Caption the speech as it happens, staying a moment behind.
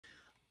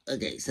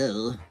Okay,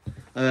 so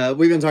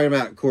we've been talking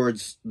about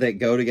chords that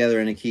go together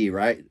in a key,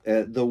 right?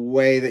 The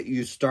way that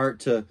you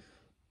start to,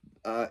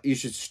 you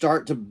should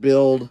start to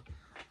build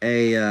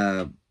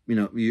a,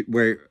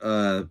 where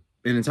an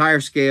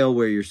entire scale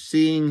where you're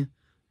seeing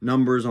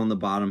numbers on the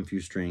bottom few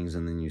strings,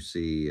 and then you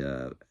see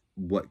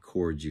what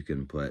chords you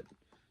can put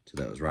to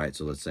those, right?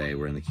 So let's say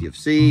we're in the key of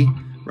C,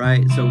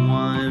 right? So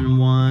 1,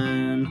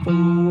 1,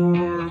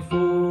 4,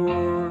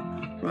 4,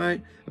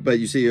 right? But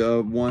you see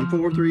 1,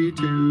 4, 3,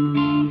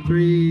 2,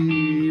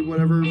 3,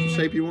 whatever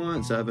shape you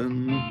want,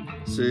 7,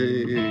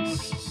 6,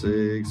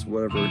 6,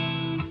 whatever,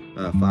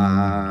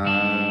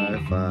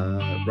 5,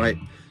 5, right?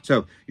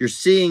 So you're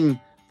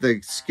seeing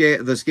the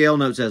scale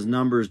notes as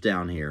numbers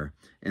down here,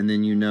 and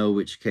then you know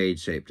which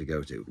cage shape to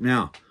go to.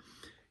 Now,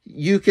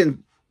 you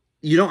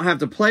don't have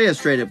to play a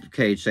straight up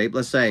cage shape.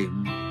 Let's say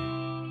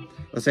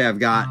I've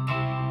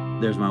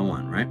got, there's my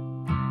 1, right?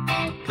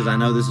 Because I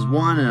know this is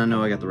 1 and I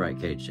know I got the right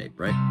cage shape,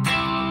 right?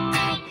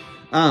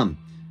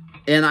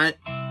 And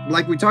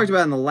like we talked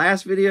about in the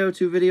last video,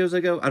 2 videos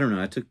ago, I don't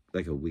know, I took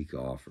like a week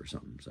off or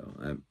something,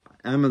 so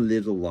I'm a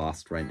little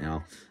lost right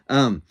now.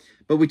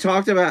 But we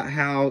talked about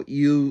how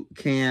you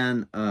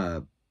can,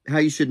 how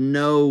you should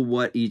know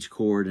what each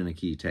chord in a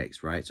key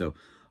takes, right? So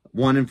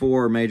 1 and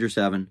 4 are major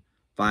 7,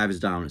 5 is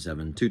dominant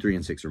 7, 2, 3,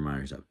 and 6 are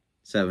minor 7.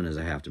 7 is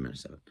a half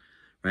diminished 7,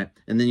 right?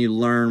 And then you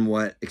learn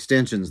what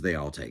extensions they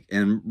all take.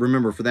 And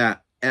remember, for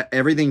that,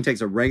 everything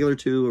takes a regular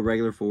 2, a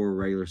regular 4, a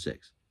regular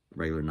 6, a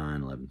regular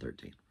 9, 11,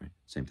 13, right?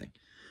 Same thing.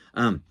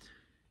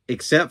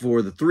 Except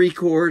for the 3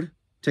 chord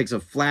takes a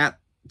flat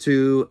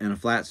 2 and a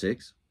flat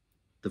 6.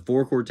 The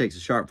 4 chord takes a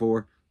sharp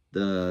 4.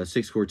 The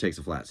 6 chord takes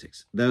a flat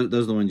 6. Those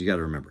are the ones you got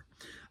to remember.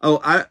 Oh,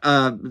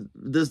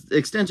 the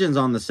extensions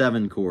on the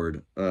 7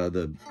 chord,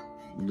 the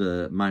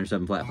minor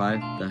 7 flat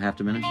 5, the half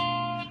diminished.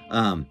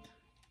 I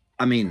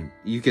mean,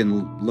 you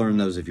can learn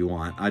those if you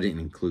want. I didn't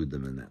include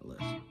them in that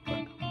list.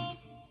 But,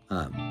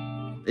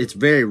 it's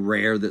very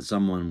rare that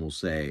someone will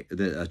say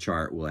that a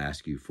chart will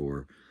ask you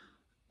for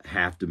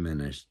half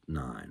diminished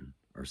 9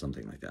 or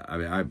something like that. I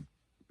mean, I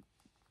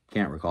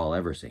can't recall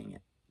ever seeing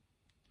it.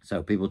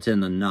 So people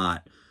tend to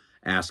not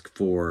ask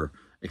for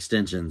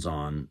extensions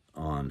on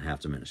half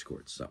diminished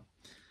chords. So,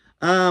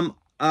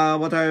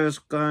 what I was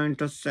going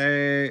to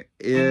say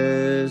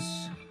is,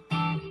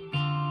 I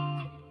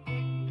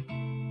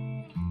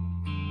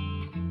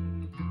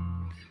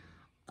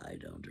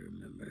don't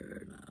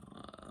remember now.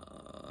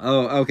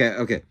 Oh,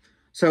 okay.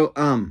 So,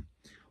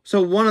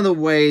 so one of the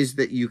ways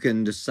that you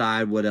can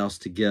decide what else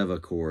to give a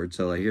chord.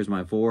 So like, here's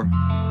my 4.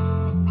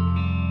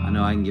 I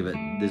know I can give it,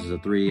 this is a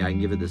 3. I can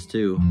give it this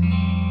 2.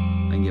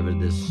 I can give it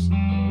this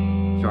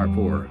sharp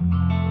 4.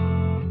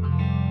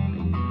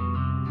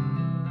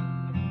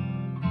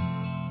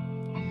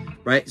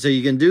 Right? So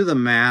you can do the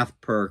math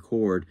per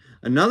chord.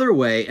 Another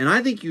way, and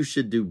I think you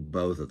should do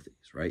both of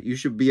these, right? You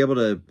should be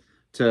able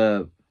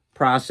to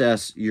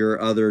process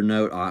your other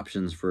note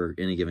options for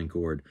any given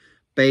chord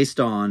based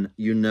on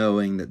you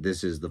knowing that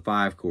this is the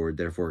 5 chord,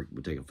 therefore it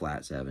would take a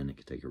flat 7, it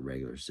could take a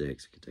regular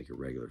 6, it could take a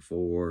regular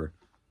 4.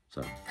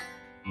 So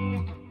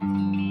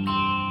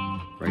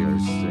regular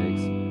 6,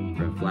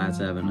 for a flat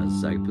 7,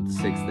 so I can put the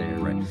 6 there,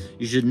 right?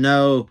 You should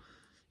know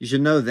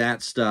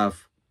that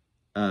stuff.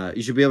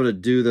 You should be able to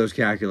do those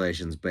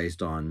calculations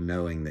based on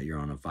knowing that you're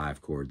on a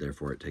 5 chord,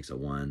 therefore it takes a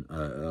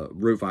 1,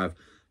 root 5,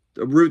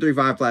 root 3,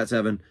 5, flat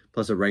 7,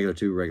 plus a regular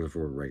 2, regular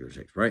 4, regular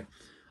 6, right?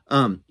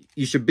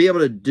 You should be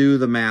able to do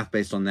the math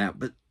based on that,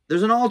 but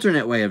there's an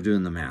alternate way of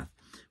doing the math,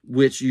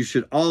 which you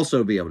should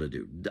also be able to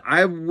do.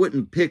 I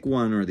wouldn't pick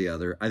one or the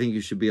other. I think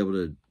you should be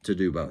able to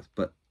do both,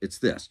 but it's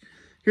this.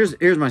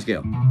 Here's my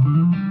scale.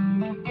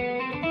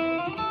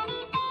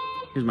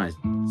 Here's my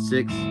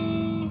 6,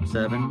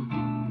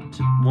 7,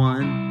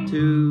 1,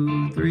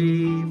 2,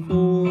 3,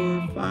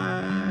 4,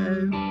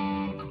 5,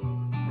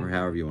 or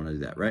however you want to do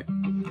that, right?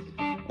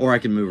 Or I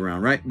can move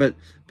around, right? But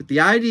the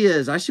idea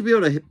is I should be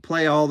able to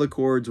play all the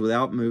chords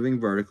without moving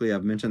vertically.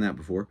 I've mentioned that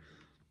before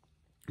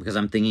because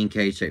I'm thinking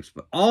cage shapes.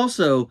 But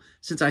also,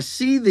 since I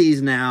see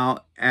these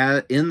now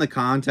in the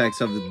context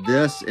of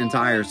this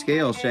entire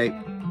scale shape,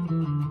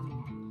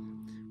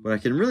 what I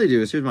can really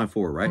do is, here's my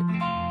 4, right?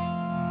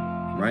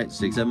 Right?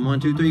 6, 7, 1,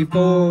 2, 3,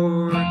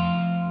 4,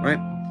 right?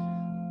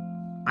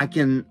 I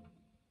can,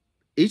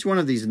 each one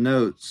of these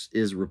notes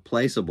is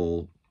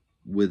replaceable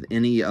with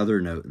any other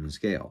note in the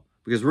scale.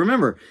 Because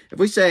remember, if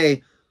we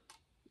say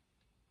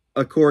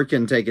a chord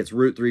can take its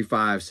root 3,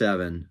 5,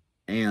 7,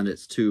 and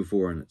it's 2,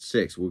 4, and it's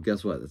 6, well,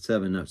 guess what? That's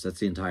 7 notes. That's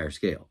the entire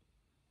scale.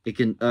 It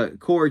can, a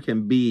chord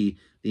can be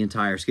the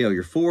entire scale.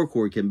 Your 4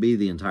 chord can be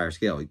the entire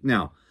scale.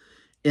 Now,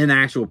 in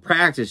actual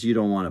practice, you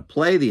don't want to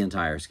play the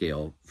entire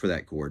scale for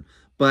that chord,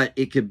 but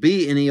it could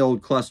be any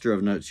old cluster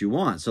of notes you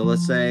want. So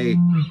let's say,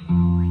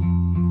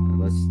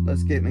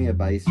 let's get me a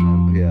bass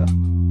note here.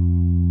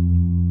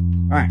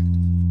 All right.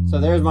 So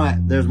there's my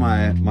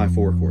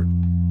 4 chord.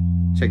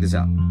 Check this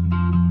out.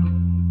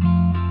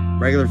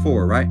 Regular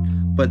 4, right?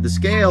 But the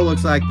scale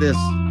looks like this.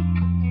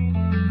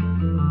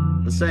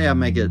 Let's say I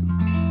make it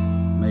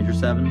major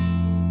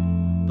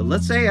 7. But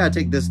let's say I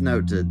take this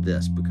note to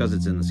this because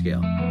it's in the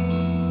scale.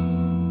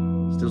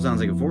 Still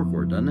sounds like a 4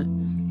 chord, doesn't it?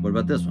 What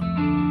about this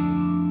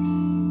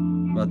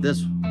one? What about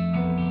this?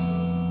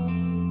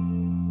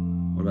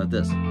 What about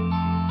this?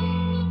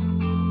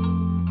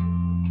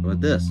 What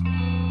about this?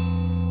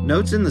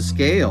 Notes in the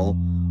scale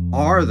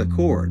are the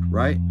chord,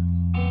 right?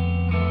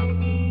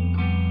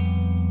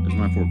 There's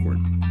my 4 chord.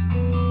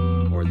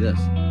 Or this.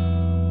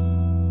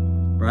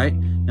 Right?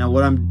 Now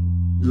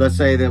let's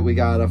say that we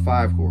got a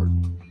 5 chord.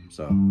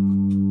 So,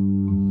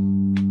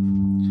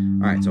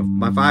 alright, so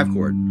my 5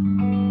 chord.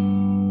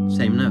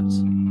 Same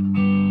notes.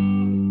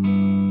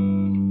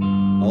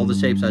 All the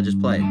shapes I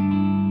just played.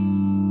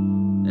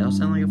 They all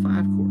sound like a 5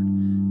 chord.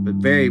 But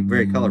very,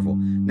 very colorful.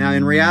 Now,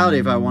 in reality,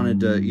 if I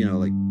wanted to, you know,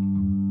 like,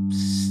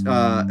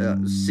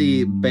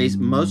 see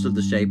most of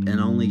the shape and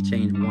only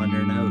change one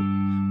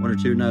or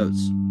two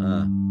notes.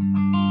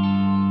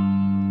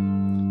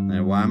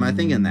 And why am I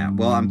thinking that?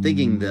 Well, I'm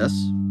thinking this,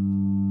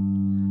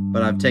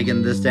 but I've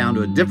taken this down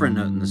to a different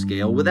note in the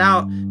scale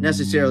without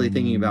necessarily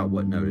thinking about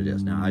what note it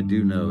is. Now, I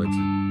do know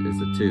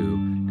it's a 2,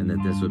 and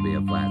that this would be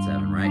a flat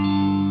 7, right?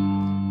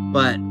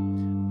 But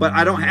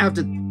I don't have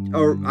to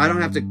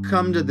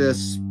come to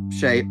this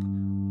shape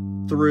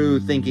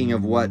through thinking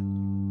of what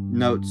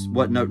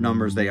note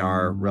numbers they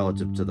are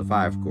relative to the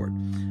 5 chord.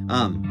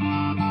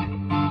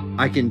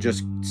 I can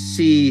just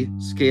see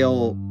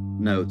scale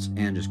notes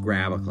and just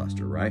grab a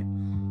cluster, right?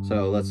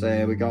 So let's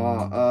say we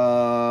got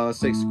a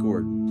 6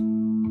 chord,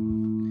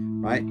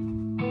 right?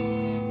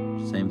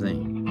 Same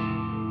thing.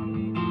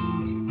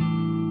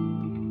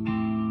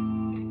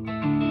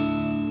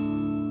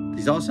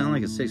 These all sound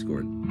like a 6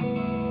 chord,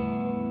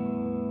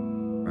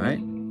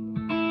 right?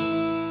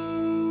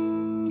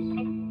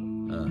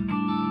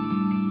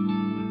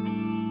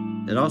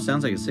 It all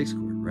sounds like a 6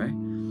 chord, right?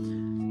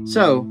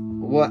 So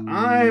what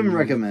I'm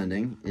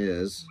recommending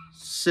is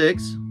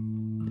 6,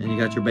 and you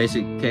got your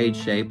basic cage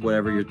shape,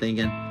 whatever you're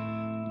thinking.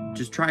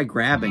 Just try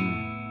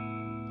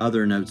grabbing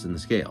other notes in the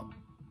scale.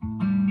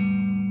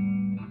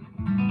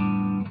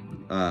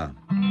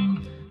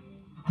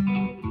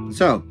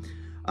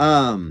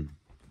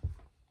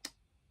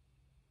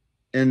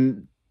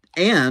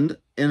 And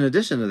in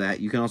addition to that,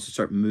 you can also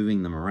start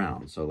moving them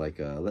around. So like,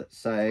 let's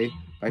say,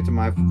 back to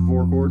my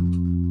 4 chord,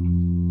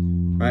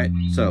 right?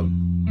 So,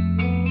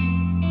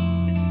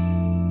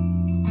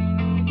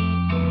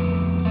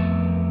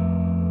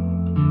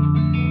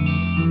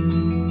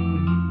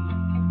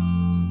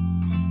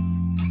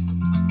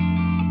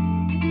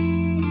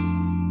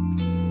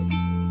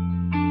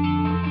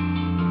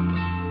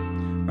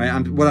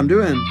 right, what I'm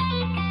doing,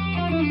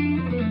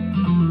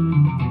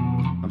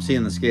 I'm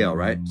seeing the scale,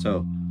 right?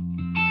 So,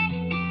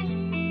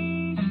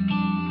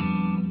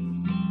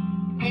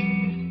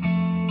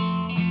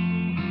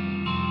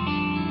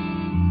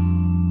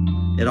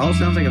 it all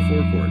sounds like a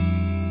 4 chord,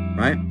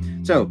 right?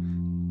 So,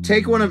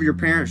 take one of your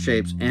parent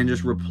shapes and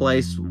just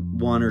replace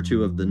 1 or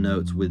 2 of the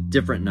notes with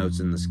different notes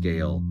in the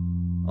scale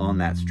on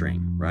that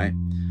string, right?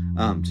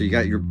 So you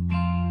got your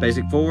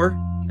basic 4,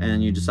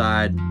 and you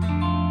decide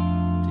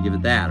to give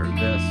it that, or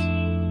this,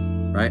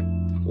 right?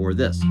 Or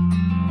this,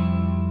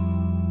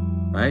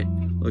 right?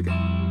 Look at,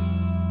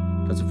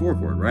 that's a 4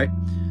 chord, right?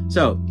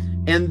 So,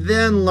 and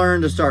then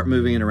learn to start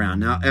moving it around.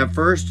 Now, at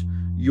first,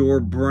 your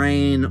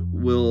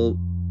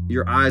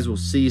eyes will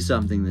see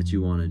something that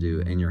you want to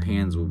do, and your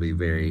hands will be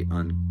very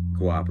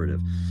uncooperative,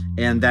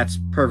 and that's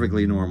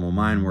perfectly normal.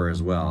 Mine were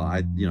as well.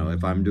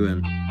 If I'm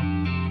doing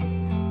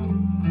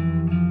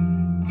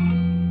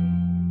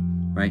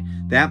right,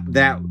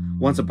 that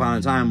once upon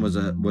a time was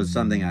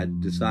something I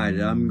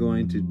decided I'm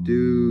going to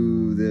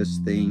do this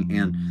thing,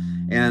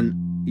 and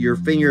your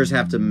fingers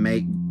have to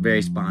make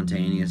very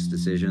spontaneous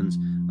decisions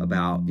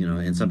about,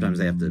 and sometimes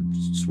they have to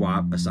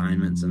swap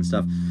assignments and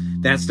stuff.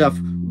 That stuff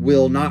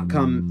will not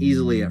come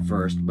easily at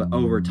first, but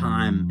over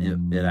time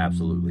it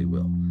absolutely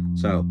will.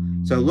 So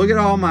look at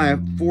all my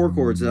 4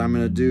 chords that I'm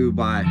going to do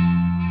by,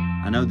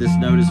 I know this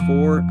note is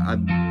 4,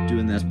 I'm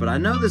doing this, but I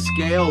know the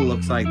scale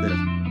looks like this.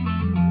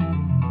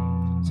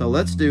 So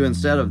let's do,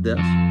 instead of this,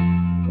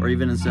 or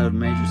even instead of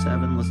major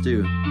 7, let's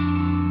do,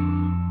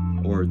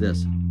 or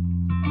this.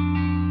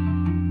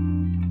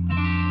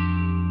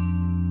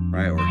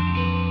 Right, or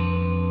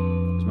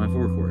it's my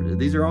 4 chord.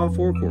 These are all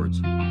 4 chords.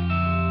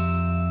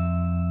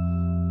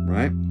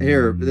 Right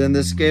here, then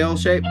the scale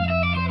shape.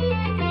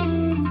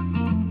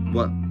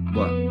 What?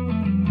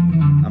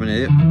 I'm an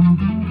idiot.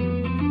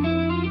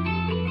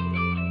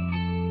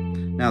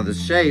 Now the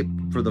shape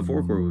for the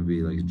 4 chord would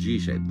be like a G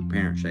shape, the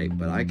parent shape.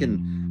 But I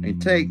can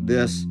take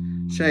this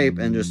shape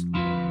and just these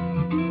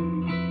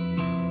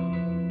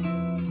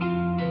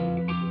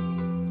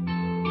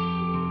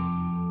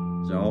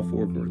are all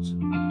 4 chords.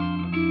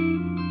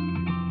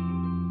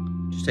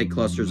 Just take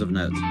clusters of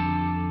notes.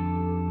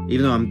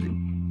 Even though I'm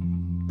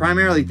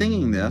primarily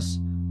thinking this,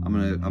 I'm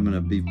gonna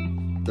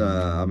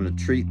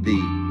treat the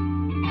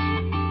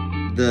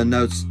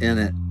notes in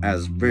it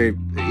as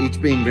each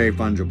being very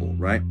fungible,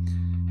 right?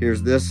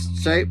 Here's this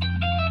shape.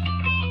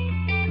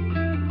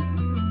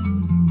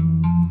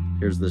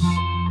 Here's this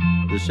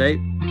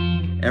shape,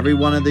 every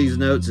one of these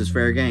notes is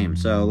fair game.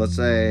 So let's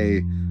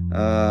say,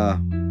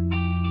 let's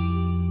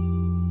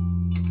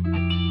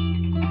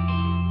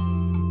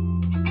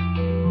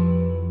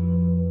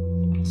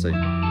see,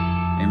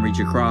 and reach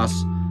across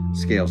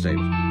scale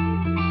shapes.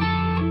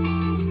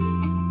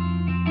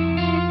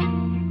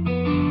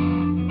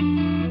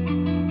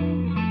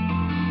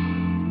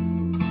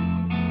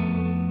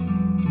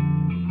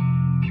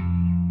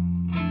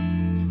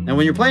 And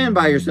when you're playing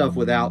by yourself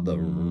without the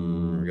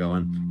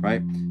going,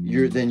 right,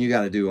 then you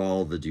got to do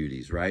all the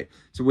duties, right?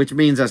 So which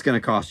means that's going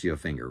to cost you a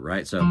finger,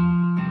 right? So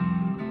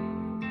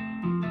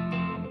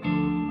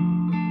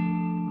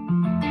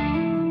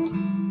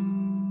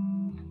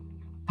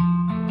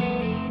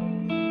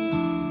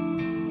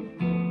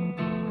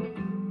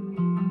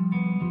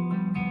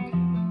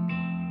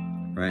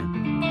right.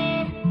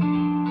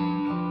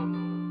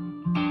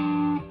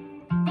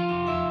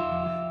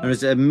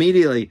 Notice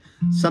immediately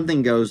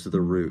something goes to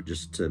the root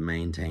just to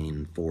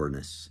maintain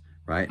fourness,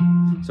 right?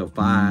 So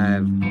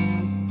 5.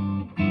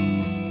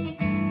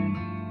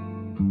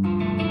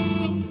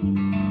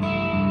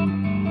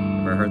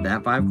 Ever heard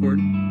that 5 chord?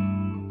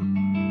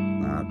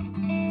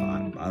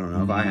 I don't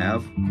know if I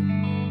have.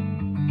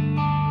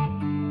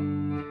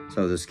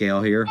 So the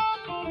scale here.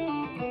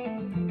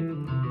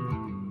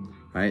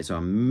 Right, so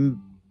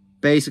I'm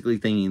basically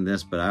thinking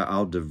this, but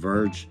I'll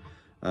diverge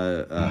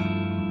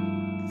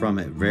from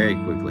it very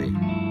quickly.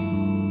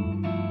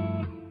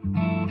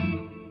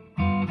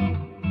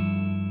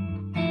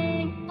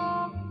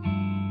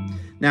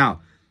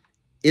 Now,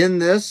 in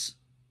this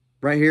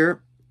right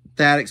here,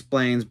 that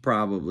explains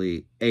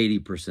probably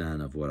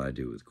 80% of what I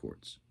do with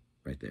chords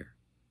right there.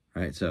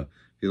 Right, so if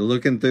you're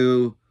looking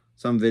through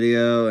some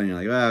video and you're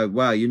like, oh,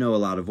 wow, you know a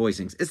lot of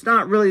voicings. It's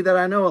not really that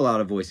I know a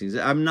lot of voicings.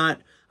 I'm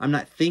not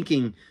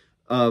thinking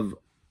of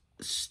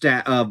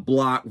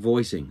block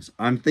voicings.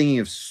 I'm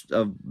thinking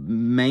of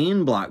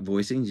main block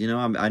voicings. You know,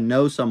 I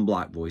know some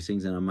block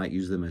voicings and I might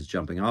use them as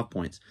jumping off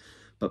points.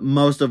 But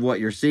most of what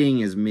you're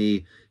seeing is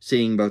me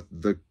seeing both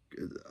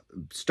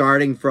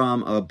starting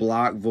from a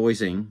block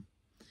voicing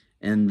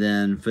and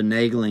then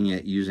finagling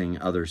it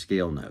using other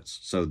scale notes.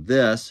 So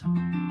this,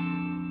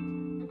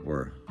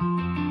 or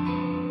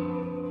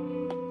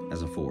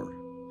as a 4.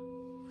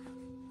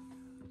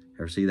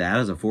 Ever see that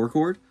as a 4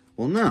 chord?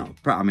 Well, no.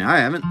 I mean, I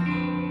haven't.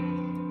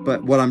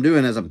 But what I'm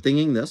doing is I'm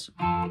thinking this,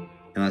 and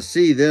I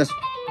see this,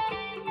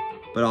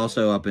 but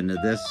also up into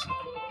this.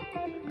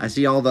 I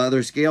see all the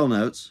other scale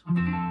notes,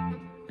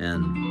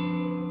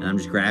 and I'm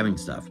just grabbing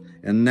stuff.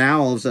 And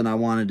now all of a sudden I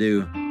want to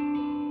do,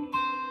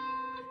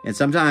 and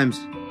sometimes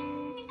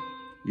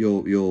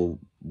you'll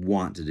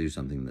want to do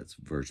something that's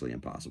virtually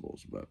impossible,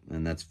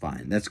 and that's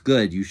fine. That's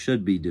good. You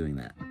should be doing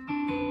that.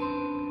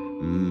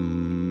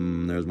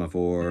 There's my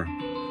 4.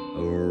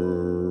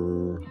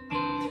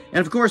 And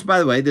of course, by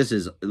the way, this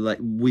is like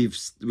we've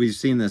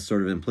seen this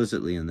sort of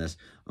implicitly in this.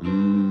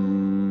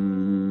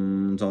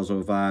 It's also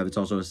a 5. It's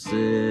also a 6.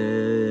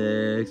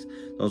 It's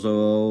also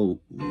a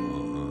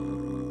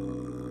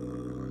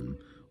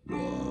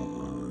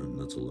 1.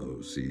 That's a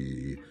low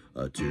C.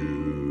 A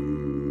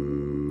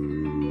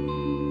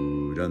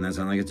 2. Doesn't that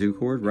sound like a 2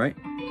 chord, right?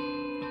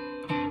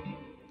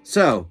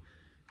 So,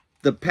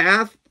 the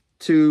path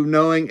to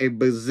knowing a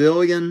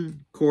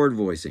bazillion chord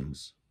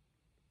voicings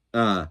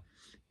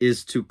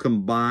is to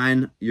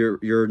combine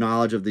your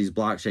knowledge of these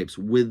block shapes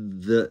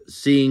with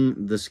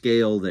seeing the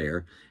scale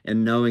there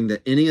and knowing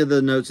that any of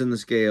the notes in the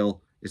scale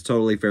is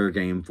totally fair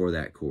game for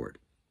that chord.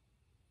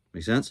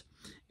 Make sense?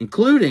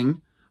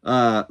 Including,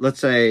 let's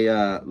say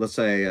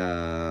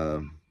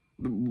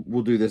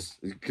we'll do this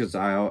because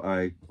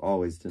I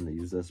always tend to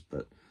use this,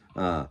 but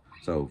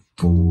so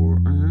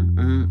 4,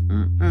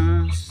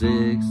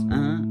 6,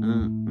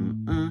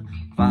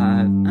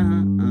 5,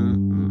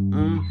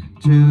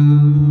 2,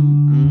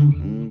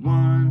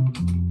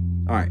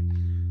 1. All right.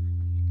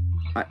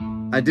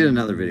 I did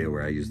another video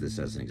where I used this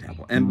as an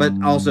example, but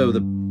also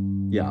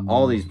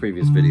all these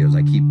previous videos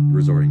I keep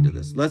resorting to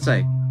this. Let's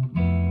say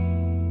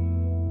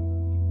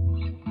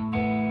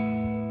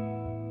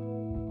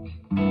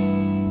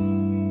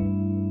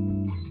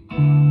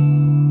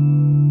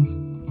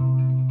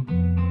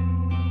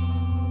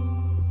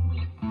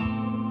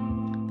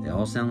they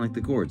all sound like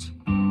the chords.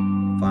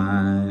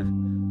 5,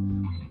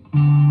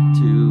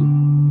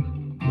 2,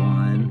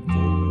 1,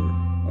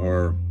 4,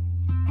 or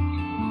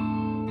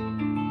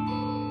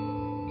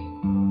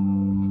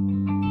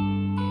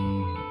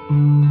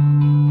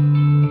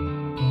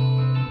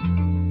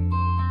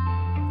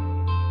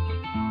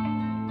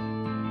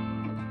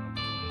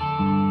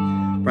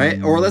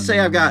right? Or let's say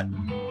I got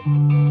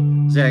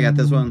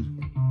this one.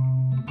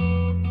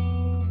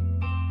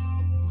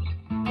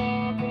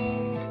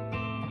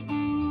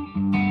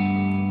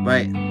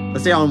 Right?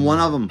 Let's say on one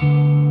of them,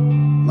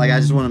 like I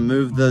just want to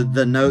move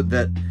the note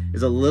that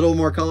is a little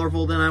more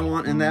colorful than I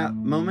want in that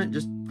moment.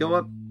 Just go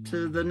up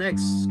to the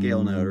next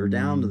scale note or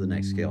down to the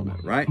next scale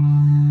note, right?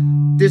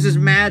 This is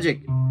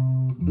magic.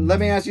 Let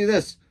me ask you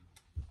this.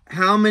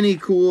 How many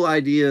cool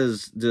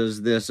ideas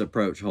does this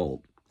approach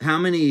hold? How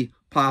many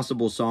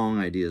possible song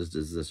ideas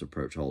does this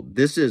approach hold?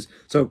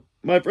 So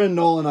my friend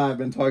Noel and I have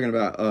been talking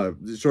about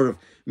sort of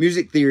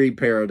music theory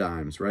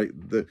paradigms, right?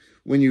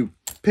 When you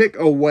pick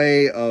a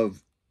way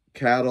of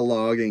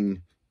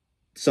cataloging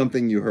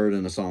something you heard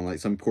in a song, like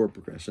some chord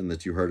progression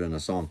that you heard in a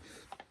song,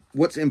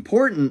 what's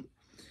important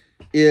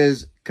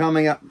is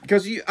coming up,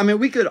 because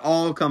we could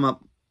come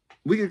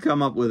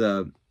up with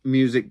a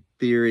music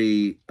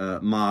theory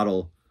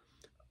model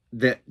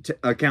that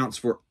accounts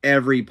for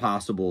every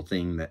possible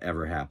thing that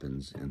ever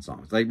happens in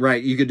songs. Like,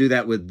 right, you could do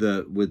that with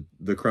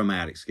the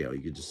chromatic scale.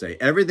 You could just say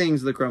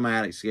everything's the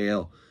chromatic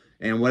scale,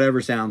 and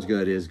whatever sounds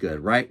good is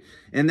good, right?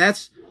 And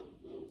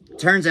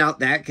turns out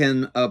that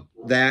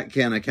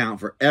can account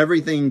for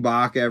everything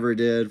Bach ever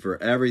did,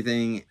 for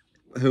everything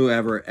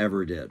whoever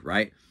ever did,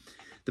 right?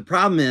 The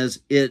problem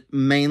is it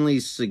mainly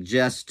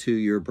suggests to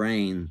your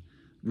brain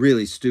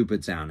really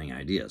stupid sounding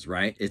ideas,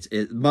 right?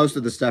 Most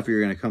of the stuff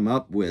you're going to come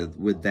up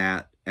with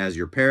that as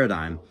your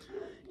paradigm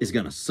is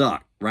going to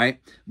suck, right?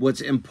 What's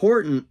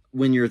important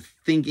when you're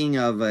thinking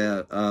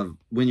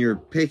when you're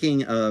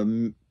picking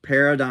a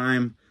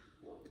paradigm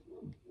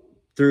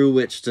through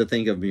which to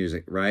think of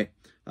music, right?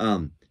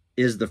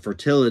 Is the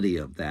fertility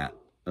of that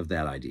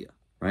idea,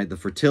 right? The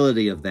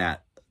fertility of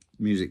that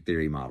music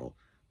theory model.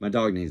 My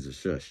dog needs a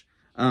shush.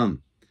 And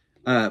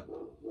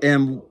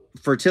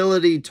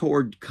fertility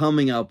toward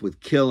coming up with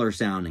killer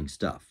sounding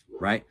stuff,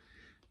 right?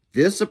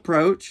 This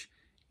approach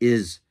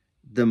is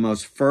the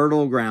most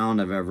fertile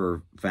ground I've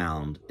ever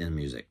found in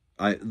music.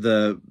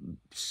 The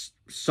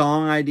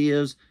song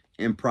ideas,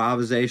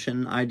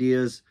 improvisation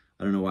ideas,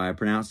 I don't know why I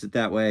pronounced it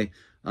that way.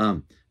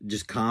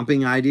 Just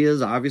comping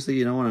ideas.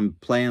 Obviously, when I'm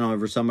playing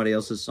over somebody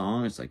else's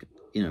song, it's like,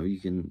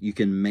 you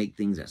can make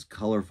things as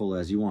colorful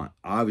as you want.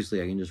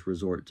 Obviously, I can just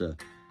resort to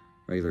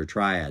regular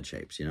triad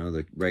shapes,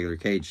 the regular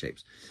cage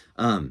shapes.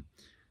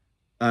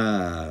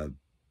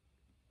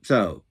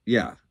 So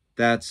yeah,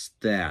 that's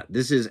that.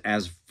 This is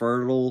as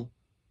fertile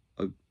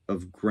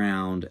of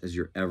ground as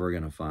you're ever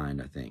going to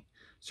find, I think.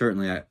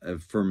 Certainly,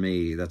 for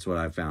me, that's what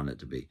I found it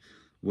to be.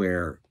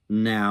 Where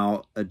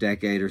now, a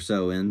decade or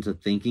so into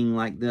thinking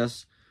like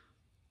this,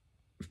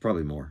 it's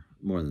probably more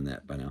than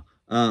that by now.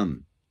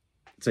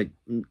 It's like,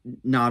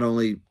 not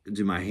only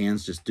do my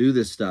hands just do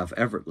this stuff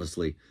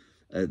effortlessly,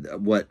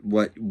 what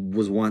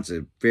was once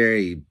a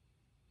very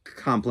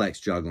complex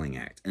juggling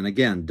act. And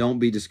again, don't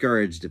be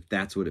discouraged if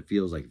that's what it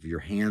feels like, if your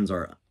hands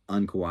are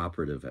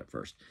uncooperative at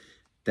first.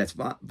 That's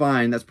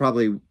fine. That's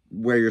probably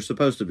where you're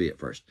supposed to be at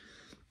first.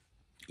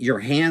 Your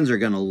hands are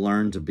going to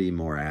learn to be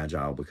more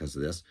agile because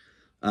of this.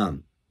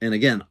 And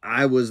again,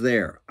 I was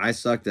there. I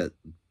sucked at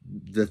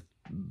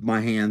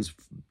my hands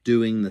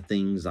doing the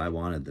things I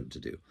wanted them to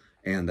do.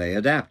 And they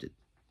adapted.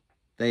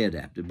 They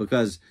adapted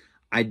because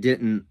I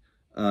didn't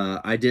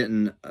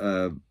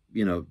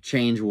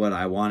change what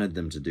I wanted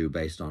them to do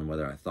based on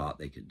whether I thought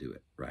they could do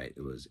it, right?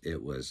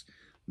 It was,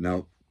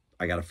 nope,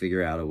 I got to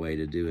figure out a way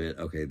to do it.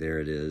 Okay, there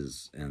it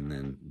is. And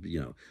then,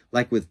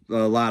 like with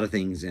a lot of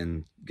things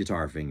in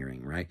guitar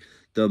fingering, right?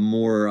 The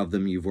more of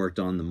them you've worked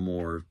on, the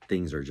more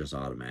things are just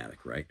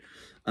automatic, right?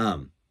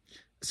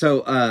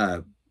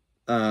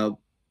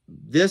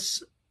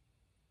 This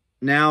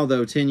now,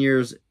 though, 10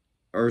 years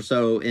or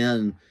so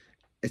in,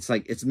 it's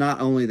like, it's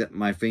not only that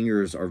my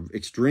fingers are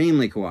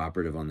extremely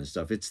cooperative on this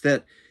stuff, it's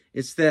that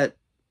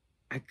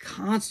I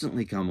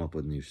constantly come up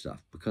with new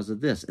stuff because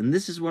of this. And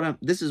this is what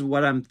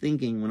I'm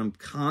thinking when I'm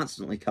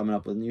constantly coming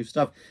up with new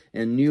stuff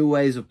and new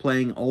ways of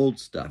playing old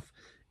stuff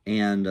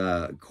and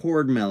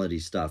chord melody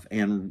stuff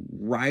and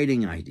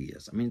writing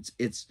ideas. I mean,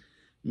 it's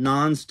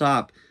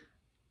nonstop.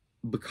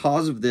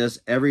 Because of this,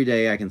 every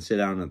day I can sit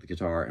down at the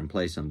guitar and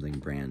play something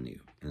brand new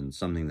and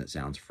something that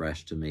sounds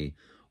fresh to me,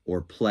 or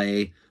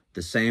play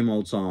the same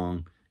old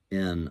song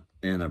in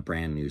a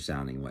brand new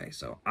sounding way.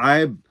 So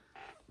 5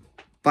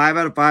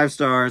 out of 5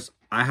 stars.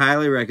 I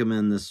highly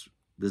recommend this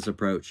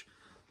approach.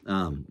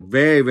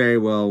 Very, very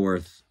well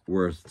worth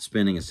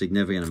spending a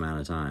significant amount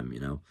of time,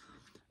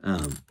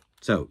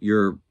 So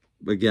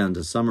again,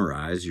 to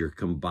summarize, you're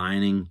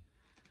combining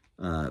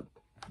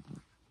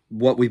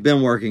what we've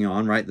been working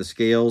on, right?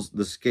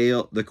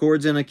 The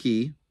chords in a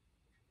key,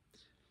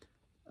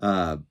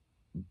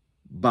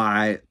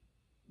 by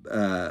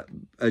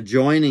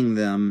adjoining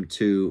them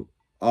to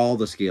all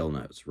the scale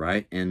notes,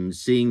 right? And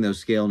seeing those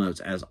scale notes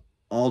as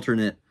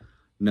alternate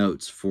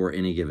notes for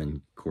any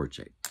given chord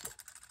shape.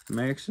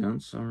 Makes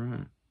sense. All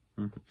right.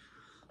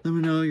 Let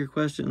me know your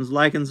questions.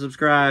 Like and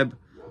subscribe.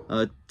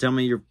 Tell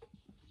me your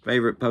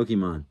favorite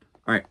Pokemon.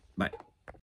 All right. Bye.